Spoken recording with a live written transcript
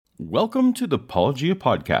Welcome to the Apologia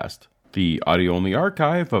Podcast, the audio-only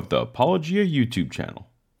archive of the Apologia YouTube channel.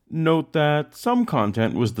 Note that some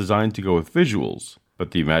content was designed to go with visuals,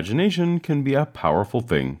 but the imagination can be a powerful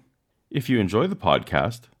thing. If you enjoy the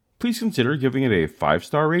podcast, please consider giving it a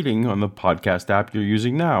 5-star rating on the podcast app you're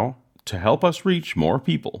using now to help us reach more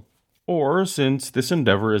people. Or, since this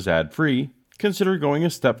endeavor is ad-free, consider going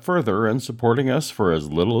a step further and supporting us for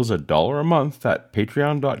as little as $1 a month at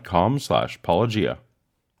patreon.com/apologia.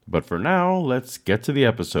 But for now, let's get to the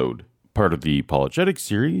episode. Part of the Apologetics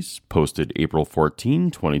series, posted April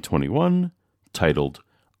 14, 2021, titled,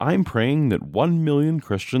 I'm praying that 1 million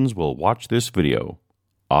Christians will watch this video.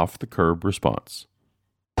 Off the curb response.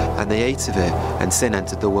 And they ate of it, and sin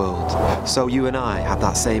entered the world. So you and I have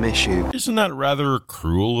that same issue. Isn't that rather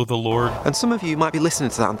cruel of the Lord? And some of you might be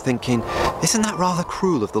listening to that and thinking, isn't that rather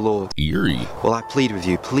cruel of the Lord? Eerie. Well, I plead with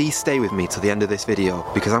you, please stay with me till the end of this video,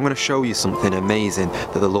 because I'm going to show you something amazing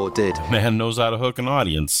that the Lord did. Man knows how to hook an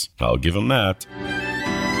audience. I'll give him that.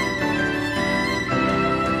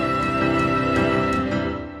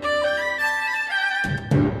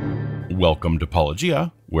 Welcome to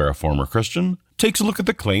Apologia, where a former Christian takes a look at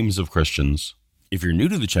the claims of Christians. If you're new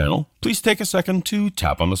to the channel, please take a second to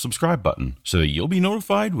tap on the subscribe button so that you'll be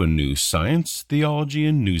notified when new science, theology,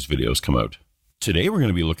 and news videos come out. Today we're going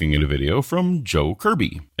to be looking at a video from Joe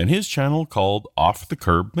Kirby and his channel called Off the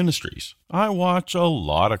Curb Ministries. I watch a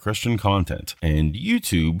lot of Christian content, and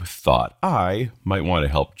YouTube thought I might want to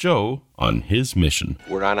help Joe on his mission.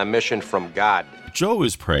 We're on a mission from God. Joe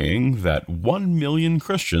is praying that 1 million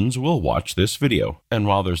Christians will watch this video. And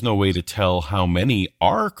while there's no way to tell how many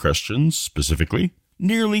are Christians specifically,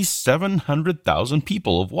 nearly 700,000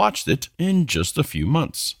 people have watched it in just a few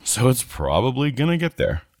months. So it's probably gonna get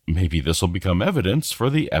there. Maybe this will become evidence for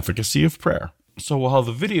the efficacy of prayer. So while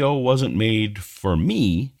the video wasn't made for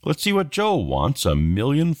me, let's see what Joe wants 1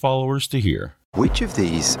 million followers to hear. Which of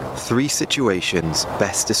these 3 situations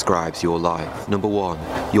best describes your life? Number 1,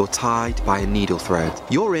 you're tied by a needle thread.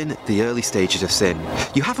 You're in the early stages of sin.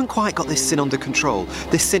 You haven't quite got this sin under control.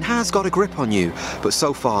 This sin has got a grip on you, but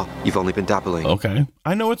so far, you've only been dabbling. Okay,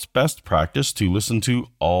 I know it's best practice to listen to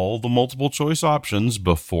all the multiple choice options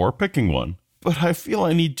before picking one, but I feel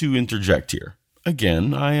I need to interject here.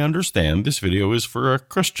 Again, I understand this video is for a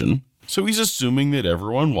Christian, so he's assuming that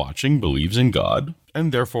everyone watching believes in God,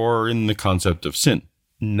 and therefore in the concept of sin.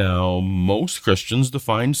 Now, most Christians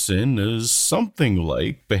define sin as something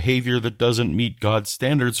like behavior that doesn't meet God's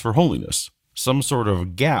standards for holiness, some sort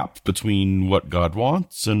of gap between what God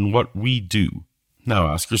wants and what we do. Now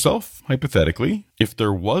ask yourself, hypothetically, if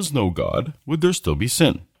there was no God, would there still be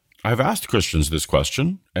sin? I've asked Christians this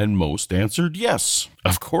question, and most answered yes.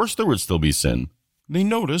 Of course there would still be sin. They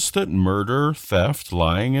noticed that murder, theft,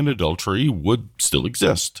 lying, and adultery would still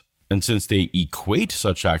exist. And since they equate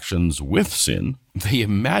such actions with sin, they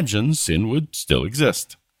imagine sin would still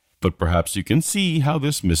exist. But perhaps you can see how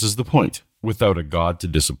this misses the point. Without a God to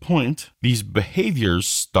disappoint, these behaviors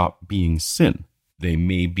stop being sin. They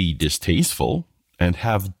may be distasteful and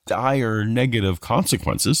have dire negative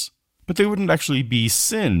consequences, but they wouldn't actually be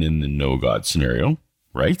sin in the no-God scenario,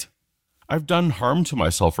 right? I've done harm to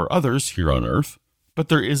myself or others here on earth, but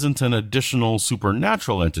there isn't an additional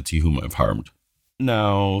supernatural entity whom I've harmed.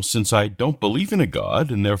 Now, since I don't believe in a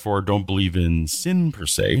God, and therefore don't believe in sin per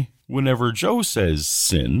se, whenever Joe says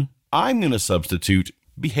sin, I'm going to substitute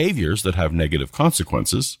behaviors that have negative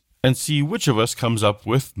consequences, and see which of us comes up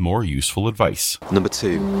with more useful advice. Number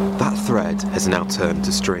 2, that thread has now turned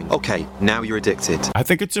to string. Okay, now you're addicted. I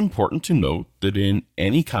think it's important to note that in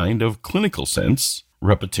any kind of clinical sense,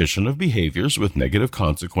 repetition of behaviors with negative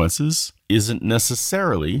consequences isn't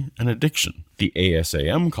necessarily an addiction. The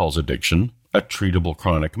ASAM calls addiction a treatable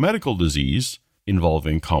chronic medical disease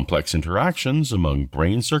involving complex interactions among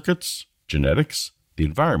brain circuits, genetics, the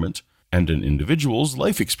environment, and an individual's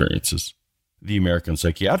life experiences. The American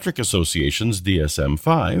Psychiatric Association's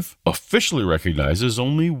DSM-5 officially recognizes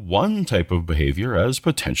only one type of behavior as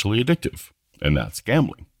potentially addictive, and that's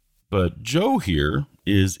gambling. But Joe here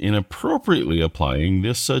is inappropriately applying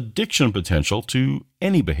this addiction potential to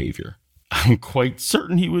any behavior. I'm quite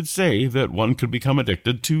certain he would say that one could become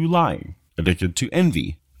addicted to lying, addicted to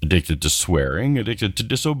envy, addicted to swearing, addicted to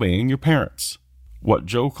disobeying your parents. What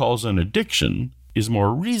Joe calls an addiction is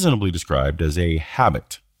more reasonably described as a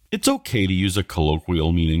habit. It's okay to use a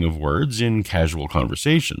colloquial meaning of words in casual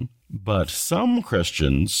conversation, but some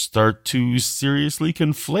Christians start to seriously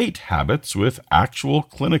conflate habits with actual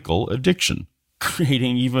clinical addiction,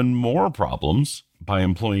 creating even more problems by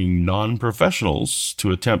employing non-professionals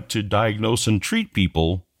to attempt to diagnose and treat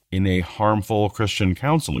people in a harmful Christian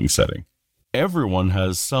counseling setting. Everyone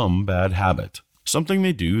has some bad habit. something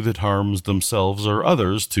they do that harms themselves or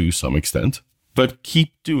others to some extent, but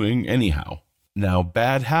keep doing anyhow. Now,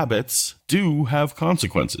 bad habits do have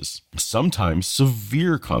consequences, sometimes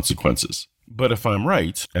severe consequences. But if I'm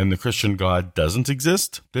right, and the Christian God doesn't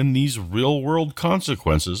exist, then these real-world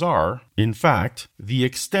consequences are, in fact, the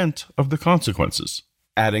extent of the consequences.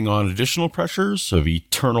 Adding on additional pressures of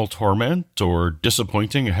eternal torment or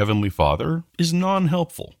disappointing a heavenly Father is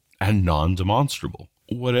non-helpful and non-demonstrable.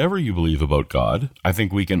 Whatever you believe about God, I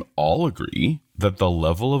think we can all agree that the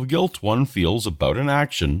level of guilt one feels about an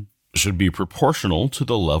action should be proportional to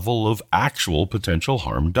the level of actual potential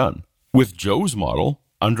harm done. With Joe's model,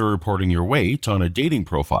 underreporting your weight on a dating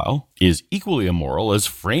profile is equally immoral as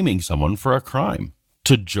framing someone for a crime.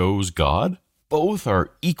 To Joe's God, both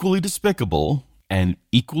are equally despicable and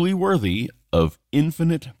equally worthy of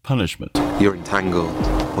infinite punishment. You're entangled.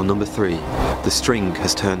 Or number 3, the string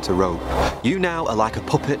has turned to rope. You now are like a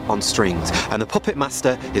puppet on strings, and the puppet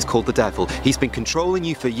master is called the devil. He's been controlling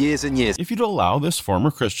you for years and years. If you'd allow this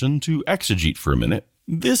former Christian to exegete for a minute,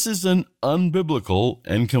 this is an unbiblical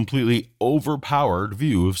and completely overpowered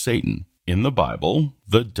view of Satan. In the Bible,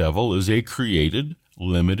 the devil is a created,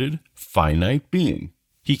 limited, finite being.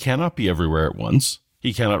 He cannot be everywhere at once.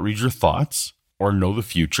 He cannot read your thoughts or know the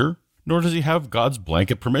future, nor does he have God's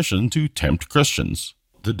blanket permission to tempt Christians.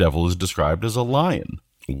 The devil is described as a lion,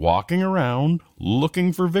 walking around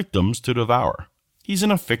looking for victims to devour. He's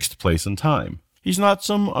in a fixed place and time. He's not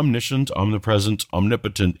some omniscient, omnipresent,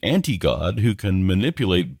 omnipotent anti-God who can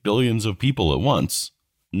manipulate billions of people at once.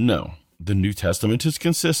 No, the New Testament is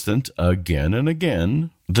consistent again and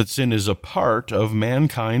again that sin is a part of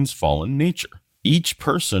mankind's fallen nature. Each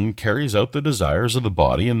person carries out the desires of the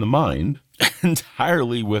body and the mind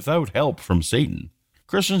entirely without help from Satan.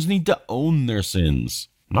 Christians need to own their sins,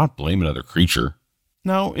 not blame another creature.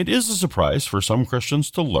 Now, it is a surprise for some Christians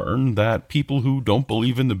to learn that people who don't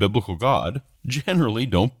believe in the biblical God generally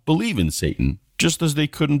don't believe in Satan, just as they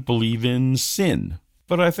couldn't believe in sin.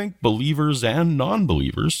 But I think believers and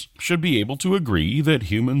non-believers should be able to agree that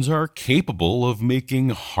humans are capable of making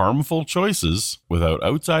harmful choices without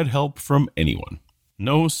outside help from anyone.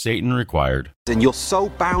 No Satan required. And you're so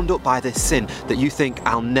bound up by this sin that you think,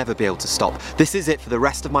 I'll never be able to stop. This is it for the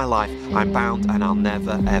rest of my life. I'm bound and I'll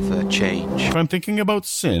never, ever change. If I'm thinking about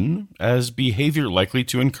sin as behavior likely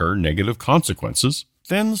to incur negative consequences,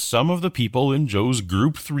 then some of the people in Joe's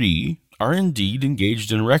Group 3 are indeed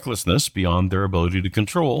engaged in recklessness beyond their ability to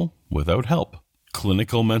control without help.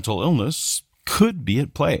 Clinical mental illness could be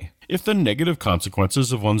at play. If the negative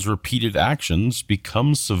consequences of one's repeated actions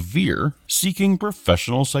become severe, seeking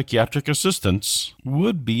professional psychiatric assistance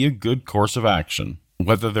would be a good course of action.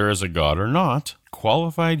 Whether there is a God or not,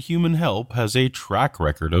 qualified human help has a track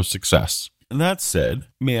record of success. That said,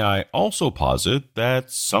 may I also posit that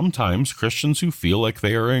sometimes Christians who feel like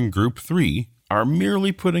they are in Group 3 are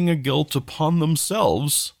merely putting a guilt upon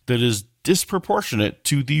themselves that is disproportionate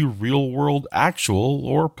to the real-world actual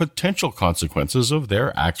or potential consequences of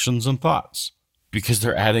their actions and thoughts, because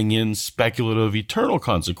they're adding in speculative eternal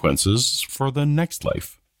consequences for the next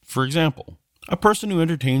life. For example, a person who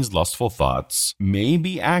entertains lustful thoughts may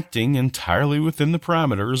be acting entirely within the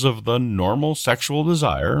parameters of the normal sexual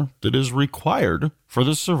desire that is required for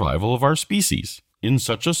the survival of our species. In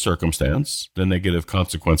such a circumstance, the negative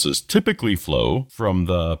consequences typically flow from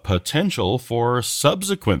the potential for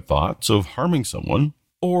subsequent thoughts of harming someone,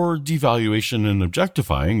 or devaluation and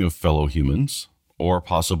objectifying of fellow humans, or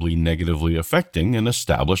possibly negatively affecting an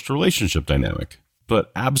established relationship dynamic.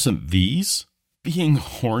 But absent these, being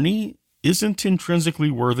horny isn't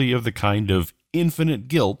intrinsically worthy of the kind of infinite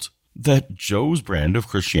guilt that Joe's brand of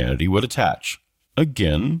Christianity would attach.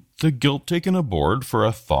 Again, the guilt taken aboard for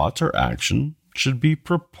a thought or action should be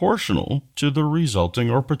proportional to the resulting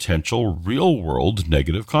or potential real-world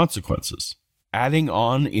negative consequences. Adding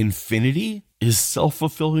on infinity is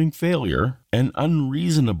self-fulfilling failure and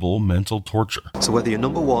unreasonable mental torture. So whether you're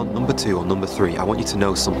number 1, number 2, or number 3, I want you to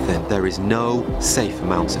know something. There is no safe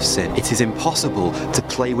amount of sin. It is impossible to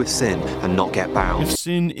play with sin and not get bound. If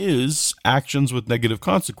sin is actions with negative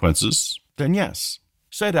consequences, then yes,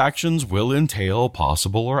 said actions will entail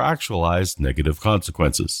possible or actualized negative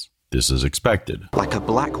consequences. This is expected. Like a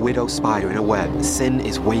black widow spider in a web, sin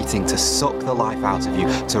is waiting to suck the life out of you,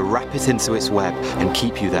 to wrap it into its web and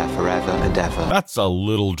keep you there forever and ever. That's a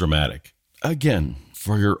little dramatic. Again,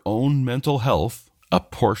 for your own mental health,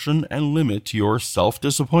 apportion and limit your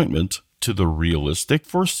self-disappointment to the realistic,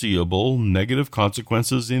 foreseeable negative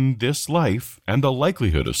consequences in this life and the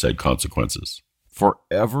likelihood of said consequences.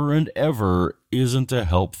 forever and ever isn't a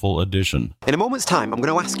helpful addition. In a moment's time, I'm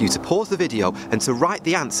going to ask you to pause the video and to write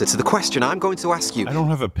the answer to the question I'm going to ask you. I don't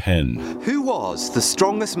have a pen. Who was the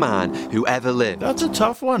strongest man who ever lived? That's a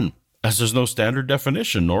tough one, as there's no standard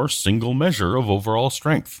definition or single measure of overall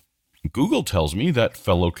strength. Google tells me that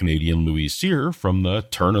fellow Canadian Louis Cyr from the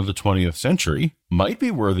turn of the 20th century might be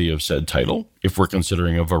worthy of said title if we're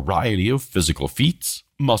considering a variety of physical feats.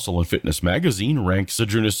 Muscle and Fitness magazine ranks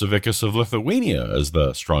Zydrunas Savickas of Lithuania as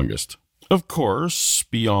the strongest. Of course,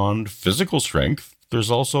 beyond physical strength, there's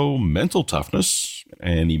also mental toughness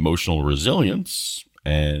and emotional resilience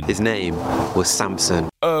and... His name was Samson.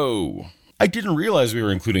 Oh, I didn't realize we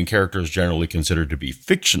were including characters generally considered to be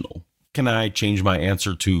fictional. Can I change my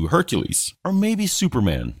answer to Hercules? Or maybe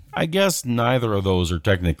Superman? I guess neither of those are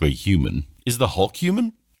technically human. Is the Hulk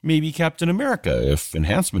human? Maybe Captain America, if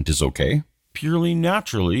enhancement is okay. Purely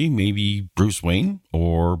naturally, maybe Bruce Wayne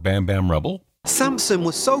or Bam Bam Rubble? Samson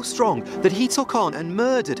was so strong that he took on and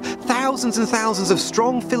murdered thousands and thousands of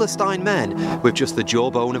strong Philistine men with just the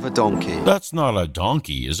jawbone of a donkey. That's not a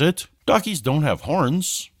donkey, is it? Donkeys don't have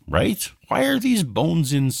horns, right? Why are these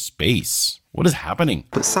bones in space? What is happening?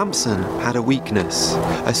 But Samson had a weakness.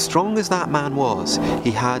 As strong as that man was,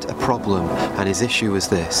 he had a problem, and his issue was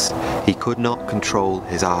this: he could not control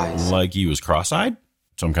his eyes. Like he was cross-eyed?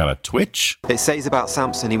 Some kind of twitch? It says about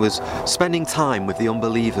Samson he was spending time with the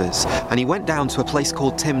unbelievers, and he went down to a place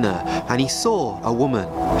called Timnah, and he saw a woman.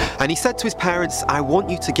 And he said to his parents, "I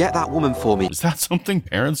want you to get that woman for me. Is that something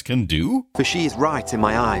parents can do? For she is right in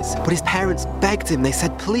my eyes." But his parents begged him. They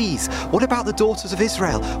said, "Please, what about the daughters of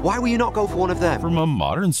Israel? Why will you not go for one of them?" From a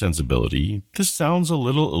modern sensibility, this sounds a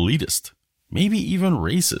little elitist, maybe even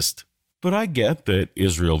racist. But I get that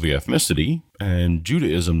Israel the ethnicity and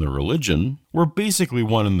Judaism the religion were basically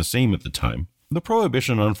one and the same at the time. The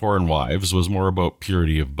prohibition on foreign wives was more about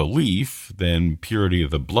purity of belief than purity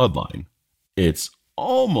of the bloodline. It's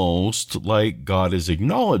almost like God is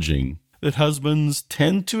acknowledging that husbands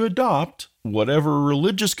tend to adopt whatever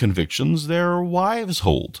religious convictions their wives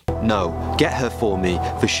hold. "No, get her for me,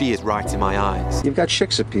 for she is right in my eyes." You've got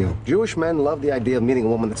chicks appeal. Jewish men love the idea of meeting a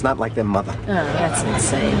woman that's not like their mother. Oh, that's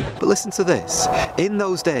insane. But listen to this. In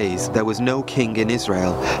those days, there was no king in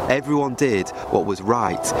Israel. Everyone did what was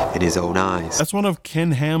right in his own eyes. That's one of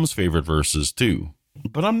Ken Ham's favorite verses too.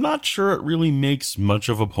 But I'm not sure it really makes much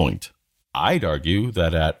of a point. I'd argue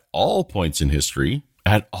that at all points in history,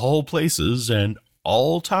 at all places, and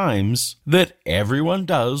all times, that everyone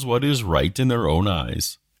does what is right in their own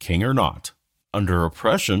eyes, king or not. Under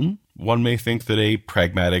oppression, one may think that a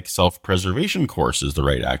pragmatic self-preservation course is the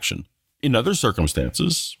right action. In other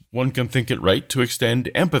circumstances, one can think it right to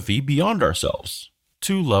extend empathy beyond ourselves,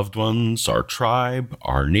 to loved ones, our tribe,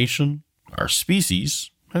 our nation, our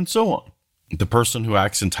species, and so on. The person who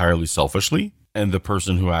acts entirely selfishly and the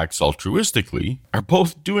person who acts altruistically are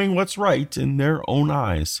both doing what's right in their own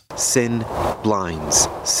eyes. Sin blinds,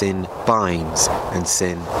 sin binds, and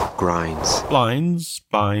sin grinds. Blinds,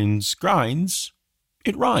 binds, grinds.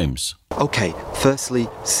 It rhymes. Okay, firstly,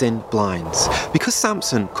 sin blinds. Because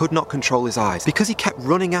Samson could not control his eyes, because he kept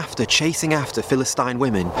chasing after Philistine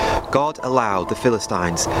women, God allowed the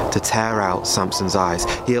Philistines to tear out Samson's eyes.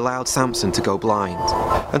 He allowed Samson to go blind.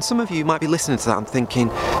 And some of you might be listening to that and thinking,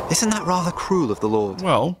 isn't that rather cruel of the Lord?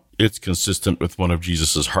 Well, it's consistent with one of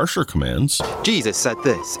Jesus' harsher commands. Jesus said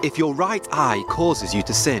this: "If your right eye causes you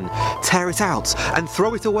to sin, tear it out and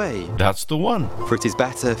throw it away. That's the one. For it is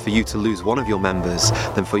better for you to lose one of your members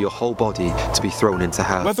than for your whole body to be thrown into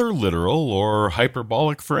hell." Whether literal or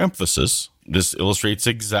hyperbolic for emphasis, this illustrates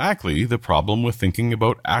exactly the problem with thinking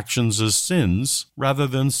about actions as sins rather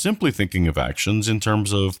than simply thinking of actions in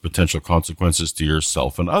terms of potential consequences to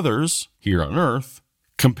yourself and others here on earth.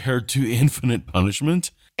 Compared to infinite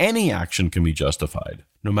punishment, any action can be justified,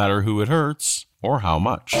 no matter who it hurts or how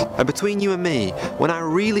much. And between you and me, when I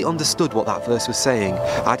really understood what that verse was saying,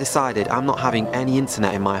 I decided I'm not having any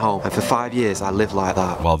internet in my home, and for 5 years I lived like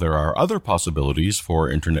that. While there are other possibilities for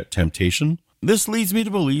internet temptation, this leads me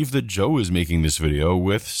to believe that Joe is making this video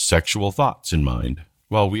with sexual thoughts in mind.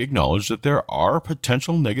 While we acknowledge that there are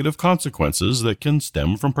potential negative consequences that can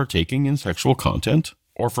stem from partaking in sexual content,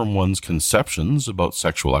 or from one's conceptions about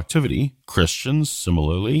sexual activity, Christians,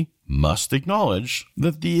 similarly, must acknowledge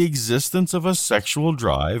that the existence of a sexual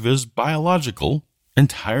drive is biological,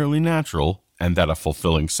 entirely natural, and that a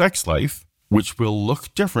fulfilling sex life, which will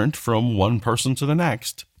look different from one person to the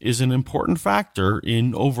next, is an important factor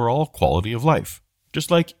in overall quality of life.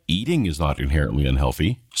 Just like eating is not inherently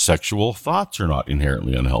unhealthy, sexual thoughts are not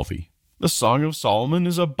inherently unhealthy. The Song of Solomon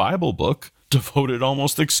is a Bible book devoted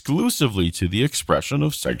almost exclusively to the expression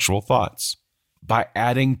of sexual thoughts. by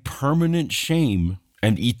adding permanent shame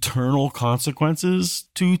and eternal consequences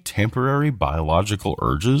to temporary biological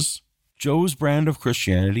urges. Joe's brand of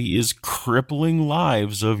Christianity is crippling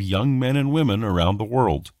lives of young men and women around the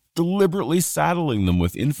world, deliberately saddling them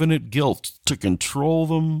with infinite guilt to control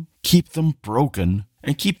them, keep them broken,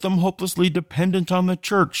 and keep them hopelessly dependent on the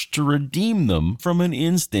church to redeem them from an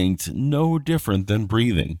instinct no different than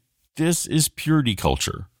breathing. This is purity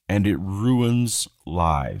culture, and it ruins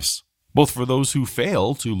lives, both for those who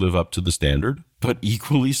fail to live up to the standard, but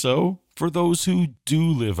equally so for those who do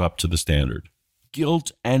live up to the standard.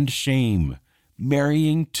 Guilt and shame,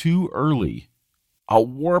 marrying too early, a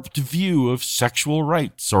warped view of sexual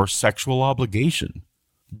rights or sexual obligation,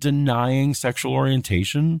 denying sexual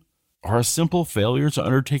orientation, or a simple failure to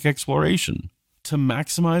undertake exploration, to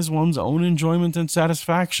maximize one's own enjoyment and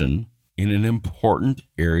satisfaction in an important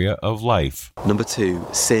area of life. Number 2,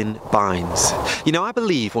 sin binds. I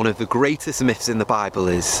believe one of the greatest myths in the Bible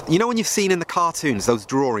is, when you've seen in the cartoons those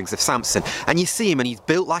drawings of Samson, and you see him and he's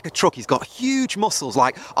built like a truck, he's got huge muscles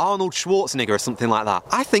like Arnold Schwarzenegger or something like that.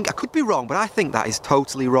 I could be wrong, but I think that is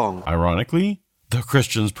totally wrong. Ironically, the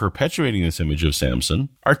Christians perpetuating this image of Samson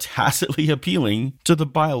are tacitly appealing to the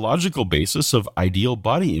biological basis of ideal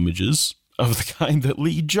body images of the kind that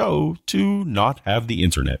lead Joe to not have the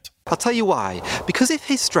internet. I'll tell you why. Because if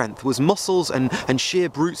his strength was muscles and sheer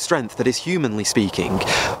brute strength that is humanly speaking,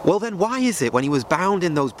 well then why is it when he was bound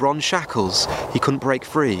in those bronze shackles, he couldn't break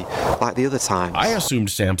free like the other times? I assumed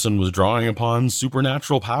Samson was drawing upon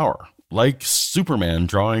supernatural power, like Superman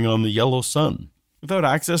drawing on the yellow sun. Without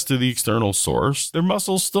access to the external source, their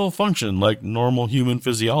muscles still function like normal human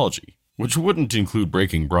physiology, which wouldn't include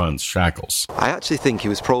breaking bronze shackles. I actually think he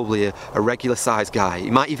was probably a regular-sized guy.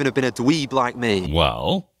 He might even have been a dweeb like me.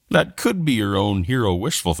 Well, that could be your own hero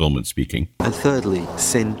wish fulfillment speaking. And thirdly,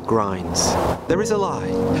 sin grinds. There is a lie,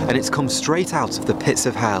 and it's come straight out of the pits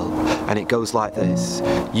of hell, and it goes like this.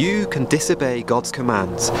 You can disobey God's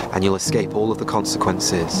commands, and you'll escape all of the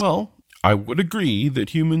consequences. Well, I would agree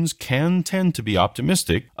that humans can tend to be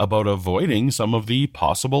optimistic about avoiding some of the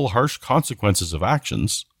possible harsh consequences of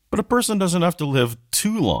actions, but a person doesn't have to live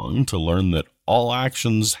too long to learn that all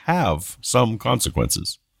actions have some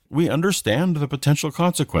consequences. We understand the potential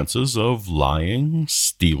consequences of lying,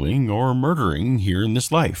 stealing, or murdering here in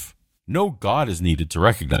this life. No God is needed to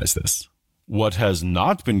recognize this. What has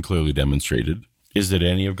not been clearly demonstrated is that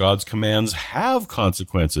any of God's commands have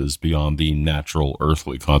consequences beyond the natural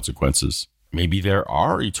earthly consequences. Maybe there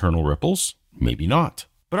are eternal ripples, maybe not.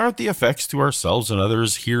 But aren't the effects to ourselves and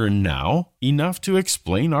others here and now enough to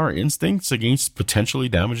explain our instincts against potentially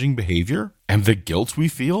damaging behavior and the guilt we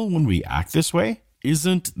feel when we act this way?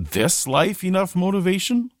 Isn't this life enough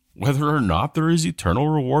motivation, whether or not there is eternal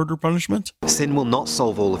reward or punishment? Sin will not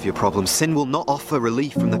solve all of your problems. Sin will not offer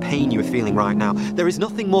relief from the pain you are feeling right now. There is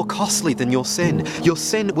nothing more costly than your sin. Your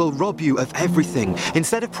sin will rob you of everything.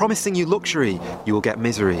 Instead of promising you luxury, you will get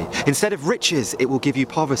misery. Instead of riches, it will give you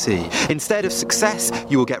poverty. Instead of success,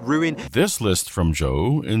 you will get ruin. This list from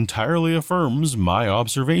Joe entirely affirms my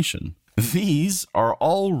observation. These are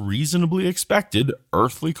all reasonably expected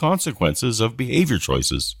earthly consequences of behavior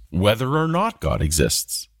choices, whether or not God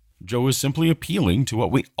exists. Joe is simply appealing to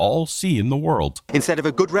what we all see in the world. Instead of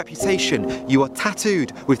a good reputation, you are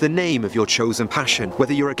tattooed with the name of your chosen passion.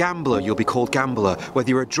 Whether you're a gambler, you'll be called gambler. Whether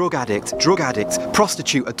you're a drug addict,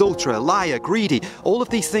 prostitute, adulterer, liar, greedy, all of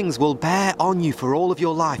these things will bear on you for all of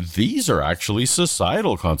your life. These are actually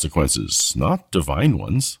societal consequences, not divine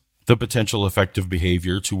ones. The potential effect of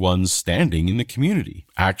behavior to one's standing in the community.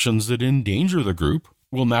 Actions that endanger the group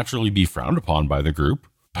will naturally be frowned upon by the group,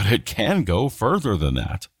 but it can go further than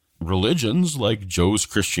that. Religions, like Joe's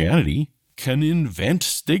Christianity, can invent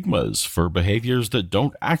stigmas for behaviors that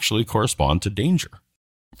don't actually correspond to danger.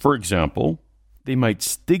 For example, they might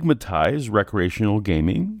stigmatize recreational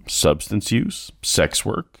gaming, substance use, sex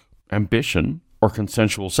work, ambition, or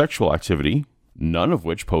consensual sexual activity, none of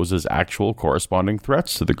which poses actual corresponding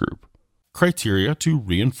threats to the group. Criteria to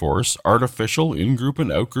reinforce artificial in-group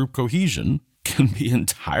and out-group cohesion can be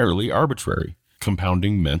entirely arbitrary,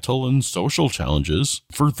 compounding mental and social challenges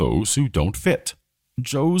for those who don't fit.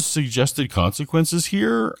 Joe's suggested consequences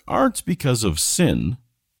here aren't because of sin,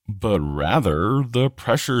 but rather the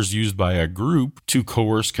pressures used by a group to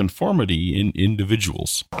coerce conformity in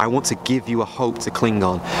individuals. I want to give you a hope to cling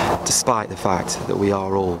on, despite the fact that we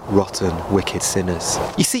are all rotten, wicked sinners.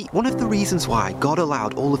 You see, one of the reasons why God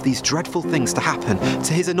allowed all of these dreadful things to happen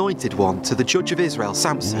to his anointed one, to the judge of Israel,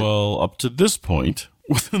 Samson. Well, up to this point,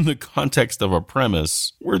 within the context of a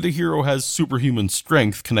premise where the hero has superhuman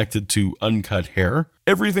strength connected to uncut hair,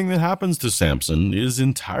 everything that happens to Samson is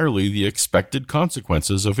entirely the expected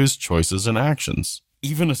consequences of his choices and actions.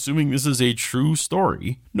 Even assuming this is a true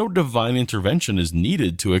story, no divine intervention is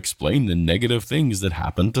needed to explain the negative things that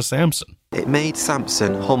happened to Samson. It made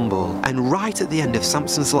Samson humble, and right at the end of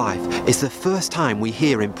Samson's life is the first time we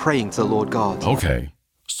hear him praying to the Lord God. Okay,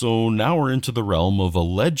 so now we're into the realm of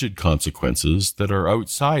alleged consequences that are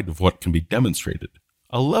outside of what can be demonstrated.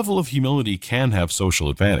 A level of humility can have social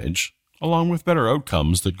advantage, along with better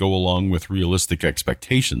outcomes that go along with realistic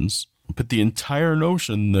expectations. But the entire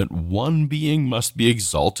notion that one being must be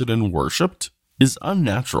exalted and worshipped is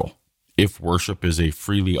unnatural. If worship is a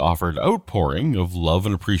freely offered outpouring of love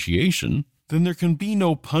and appreciation, then there can be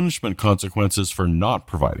no punishment consequences for not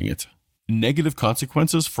providing it. Negative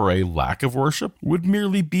consequences for a lack of worship would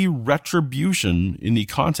merely be retribution in the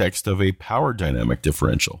context of a power dynamic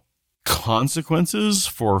differential. Consequences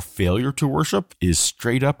for failure to worship is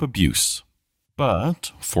straight up abuse.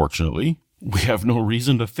 But, fortunately, we have no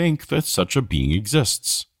reason to think that such a being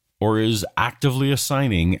exists, or is actively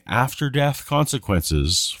assigning after-death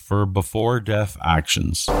consequences for before-death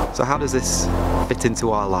actions. So how does this fit into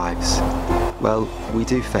our lives? Well, we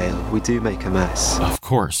do fail. We do make a mess. Of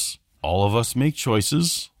course, all of us make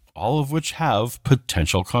choices, all of which have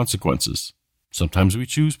potential consequences. Sometimes we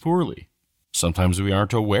choose poorly. Sometimes we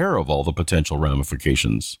aren't aware of all the potential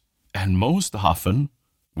ramifications. And most often,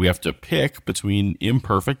 we have to pick between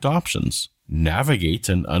imperfect options, navigate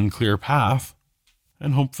an unclear path,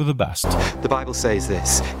 and hope for the best. The Bible says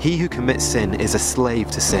this: he who commits sin is a slave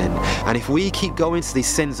to sin. And if we keep going to these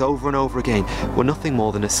sins over and over again, we're nothing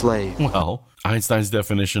more than a slave. Well, Einstein's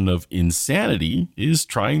definition of insanity is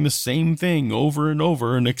trying the same thing over and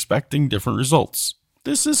over and expecting different results.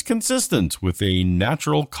 This is consistent with a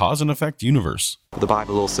natural cause and effect universe. The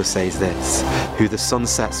Bible also says this: who the Son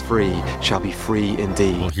sets free shall be free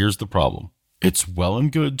indeed. Well, here's the problem. It's well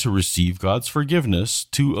and good to receive God's forgiveness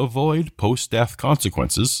to avoid post-death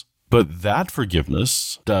consequences, but that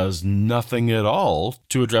forgiveness does nothing at all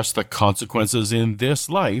to address the consequences in this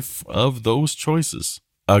life of those choices.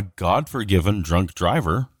 A God-forgiven drunk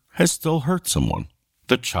driver has still hurt someone.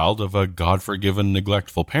 The child of a God-forgiven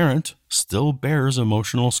neglectful parent still bears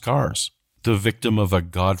emotional scars. The victim of a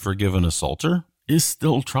God-forgiven assaulter is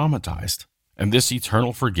still traumatized. And this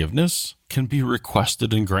eternal forgiveness can be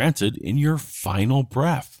requested and granted in your final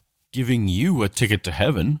breath, giving you a ticket to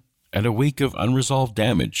heaven at a wake of unresolved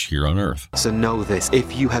damage here on earth. So know this: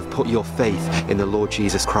 if you have put your faith in the Lord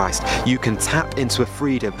Jesus Christ, you can tap into a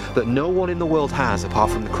freedom that no one in the world has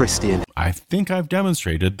apart from the Christian. I think I've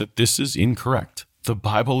demonstrated that this is incorrect. The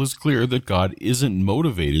Bible is clear that God isn't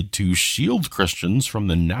motivated to shield Christians from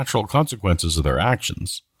the natural consequences of their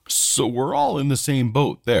actions. So we're all in the same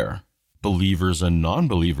boat there. Believers and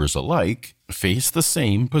non-believers alike face the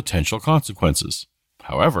same potential consequences.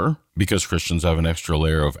 However, because Christians have an extra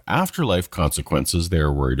layer of afterlife consequences they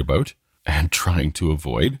are worried about and trying to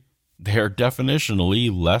avoid, they are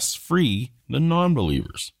definitionally less free than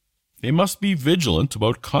non-believers. They must be vigilant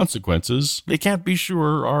about consequences they can't be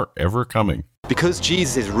sure are ever coming. Because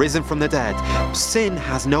Jesus is risen from the dead, sin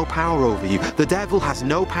has no power over you. The devil has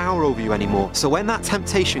no power over you anymore. So when that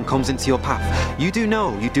temptation comes into your path, you do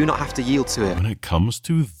know you do not have to yield to it. When it comes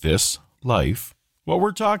to this life, what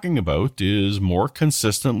we're talking about is more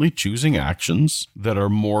consistently choosing actions that are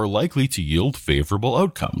more likely to yield favorable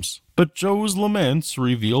outcomes. But Joe's laments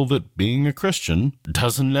reveal that being a Christian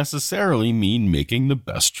doesn't necessarily mean making the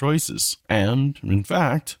best choices. And, in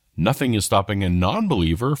fact, nothing is stopping a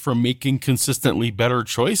non-believer from making consistently better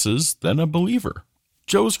choices than a believer.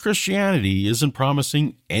 Joe's Christianity isn't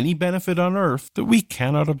promising any benefit on earth that we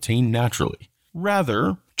cannot obtain naturally.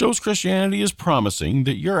 Rather, Joe's Christianity is promising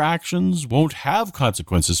that your actions won't have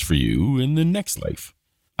consequences for you in the next life,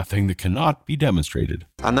 a thing that cannot be demonstrated.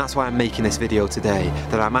 And that's why I'm making this video today,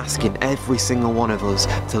 that I'm asking every single one of us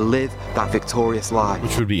to live that victorious life.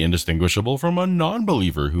 Which would be indistinguishable from a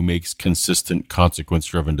non-believer who makes consistent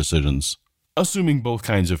consequence-driven decisions, assuming both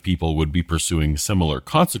kinds of people would be pursuing similar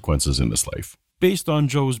consequences in this life. Based on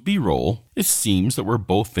Joe's B-roll, it seems that we're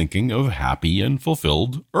both thinking of happy and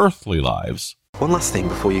fulfilled earthly lives. One last thing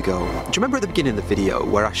before you go. Do you remember at the beginning of the video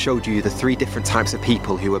where I showed you the 3 different types of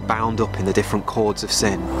people who are bound up in the different cords of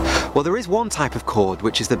sin? Well, there is one type of cord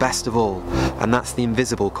which is the best of all, and that's the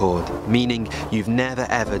invisible cord, meaning you've never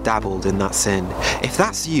ever dabbled in that sin. If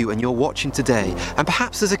that's you and you're watching today, and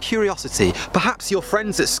perhaps there's a curiosity, perhaps your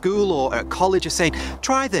friends at school or at college are saying,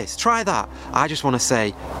 try this, try that, I just want to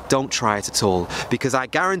say, don't try it at all, because I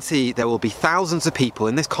guarantee there will be thousands of people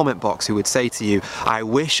in this comment box who would say to you, I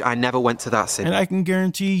wish I never went to that sin. And I can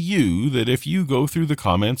guarantee you that if you go through the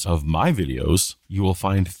comments of my videos, you will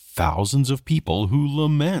find thousands of people who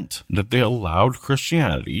lament that they allowed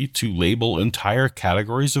Christianity to label entire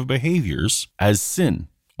categories of behaviors as sin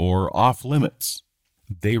or off limits.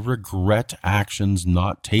 They regret actions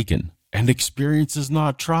not taken and experiences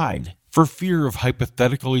not tried for fear of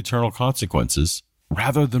hypothetical eternal consequences,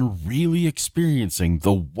 rather than really experiencing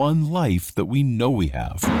the one life that we know we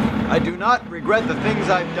have. I do not regret the things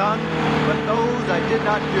I've done, but those I did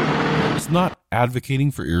not do. It's not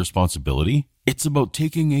advocating for irresponsibility. It's about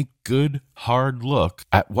taking a good, hard look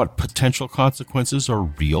at what potential consequences are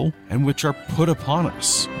real and which are put upon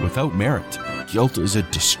us without merit. Guilt is a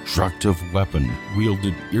destructive weapon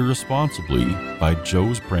wielded irresponsibly by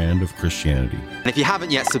Joe's brand of Christianity. And if you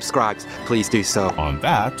haven't yet subscribed, please do so. On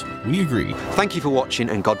that, we agree. Thank you for watching,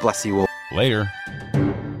 and God bless you all. Later.